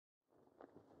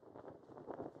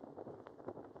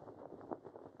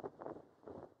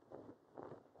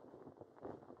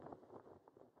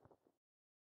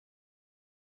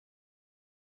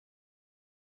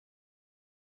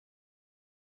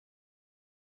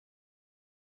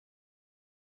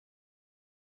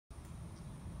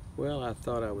Well, I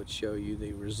thought I would show you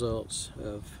the results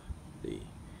of the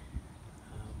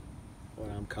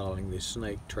what I'm calling the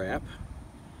snake trap.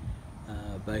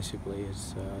 Basically,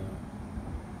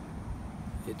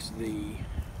 it's the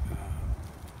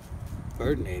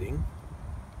bird netting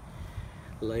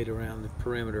laid around the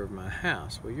perimeter of my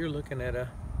house. Well, you're looking at a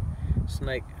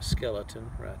snake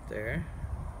skeleton right there,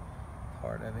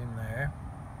 part of him there.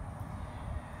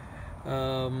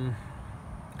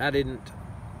 I didn't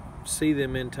see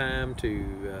them in time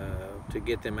to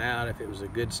get them out. If it was a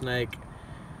good snake,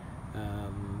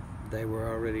 they were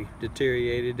already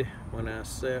deteriorated when I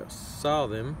saw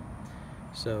them,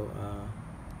 so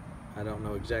I don't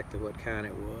know exactly what kind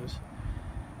it was.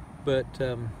 But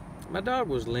my dog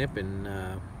was limping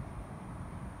a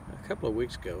couple of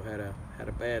weeks ago. Had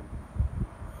a bad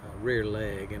rear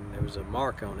leg, and there was a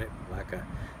mark on it, like a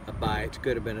bite.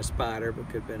 Could have been a spider, but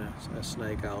could have been a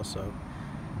snake also.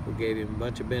 We gave him a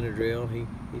bunch of Benadryl.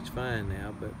 He's fine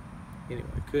now, but anyway,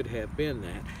 could have been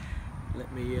that.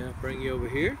 Let me bring you over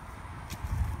here.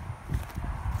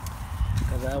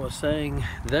 As I was saying,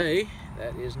 that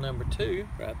is number 2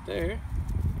 right there.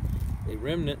 The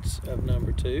remnants of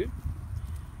number 2.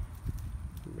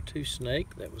 Number 2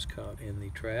 snake that was caught in the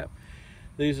trap.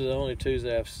 These are the only 2s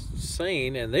that I've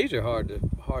seen, and these are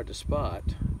hard to spot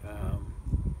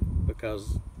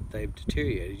because they've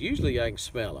deteriorated. Usually I can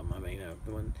smell them. I mean,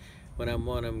 when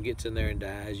one of them gets in there and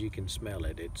dies, you can smell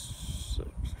it. It's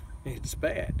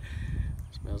bad.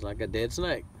 It smells like a dead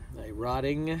snake, a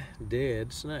rotting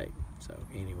dead snake. So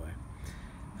anyway,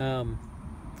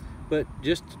 but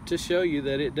just to show you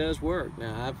that it does work.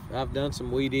 Now I've done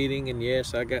some weed eating, and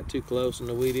yes, I got too close, and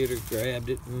the weed eater grabbed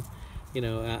it, and you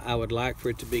know, I would like for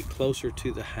it to be closer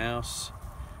to the house,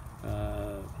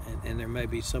 and there may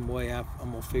be some way I'm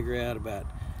gonna figure out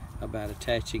about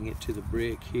attaching it to the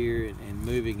brick here and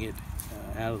moving it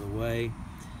out of the way.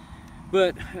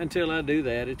 But until I do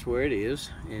that, it's where it is,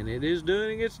 and it is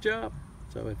doing its job.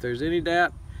 So if there's any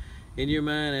doubt in your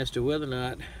mind as to whether or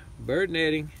not bird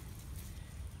netting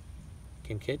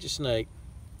can catch a snake,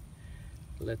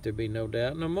 let there be no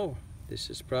doubt no more. This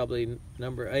is probably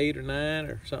number 8 or 9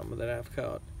 or something that I've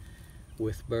caught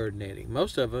with bird netting.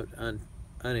 Most of it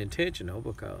unintentional,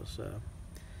 because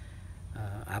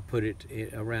I put it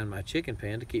around my chicken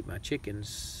pen to keep my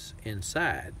chickens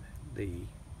inside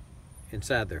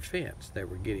their fence. They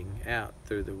were getting out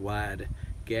through the wide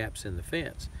gaps in the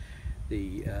fence.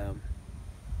 The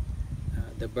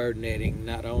bird netting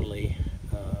not only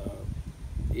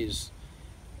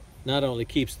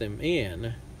keeps them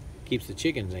in, keeps the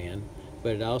chickens in,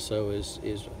 but it also is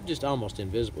just almost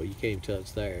invisible. You can't even tell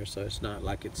it's there, so it's not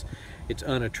like it's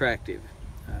unattractive.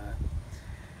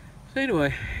 So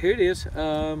anyway, here it is.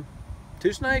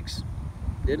 2 snakes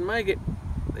didn't make it.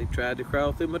 They tried to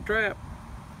crawl through my trap,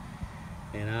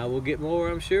 and I will get more,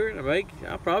 I'm sure.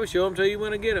 I'll probably show them to you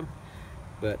when I get them.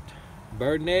 But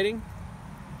bird netting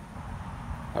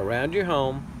around your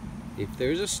home, if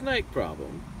there's a snake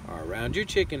problem, or around your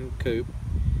chicken coop,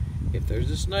 if there's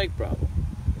a snake problem,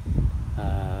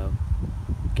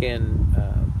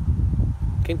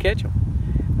 can catch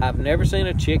them. I've never seen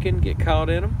a chicken get caught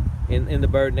in them in the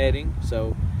bird netting.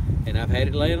 So, and I've had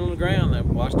it laying on the ground. I've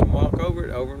watched them walk over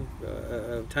it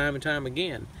time and time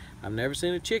again. I've never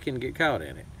seen a chicken get caught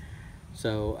in it.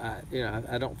 So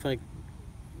I don't think,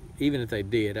 even if they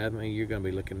did, I mean, you're going to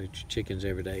be looking at your chickens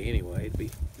every day anyway.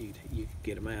 You could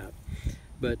get them out.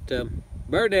 But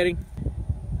bird netting,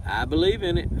 I believe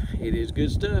in it. It is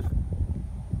good stuff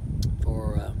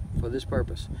for this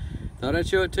purpose. Thought I'd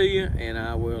show it to you, and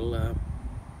I will.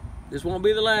 This won't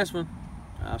be the last one.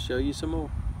 I'll show you some more.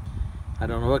 I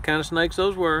don't know what kind of snakes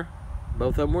those were.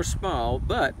 Both of them were small,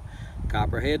 but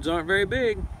copperheads aren't very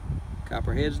big.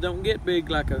 Copperheads don't get big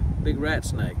like a big rat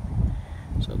snake.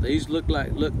 So these look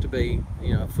to be,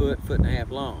 you know, a foot and a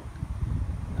half long.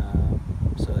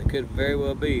 So they could very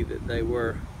well be that they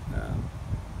were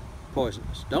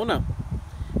poisonous. Don't know.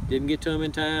 Didn't get to them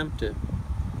in time to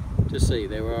see.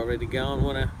 They were already gone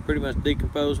when I pretty much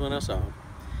decomposed when I saw them.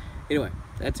 Anyway,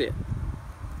 that's it.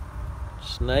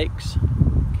 Snakes,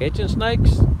 catching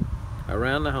snakes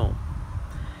around the home.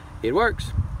 It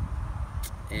works,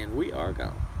 and we are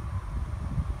gone.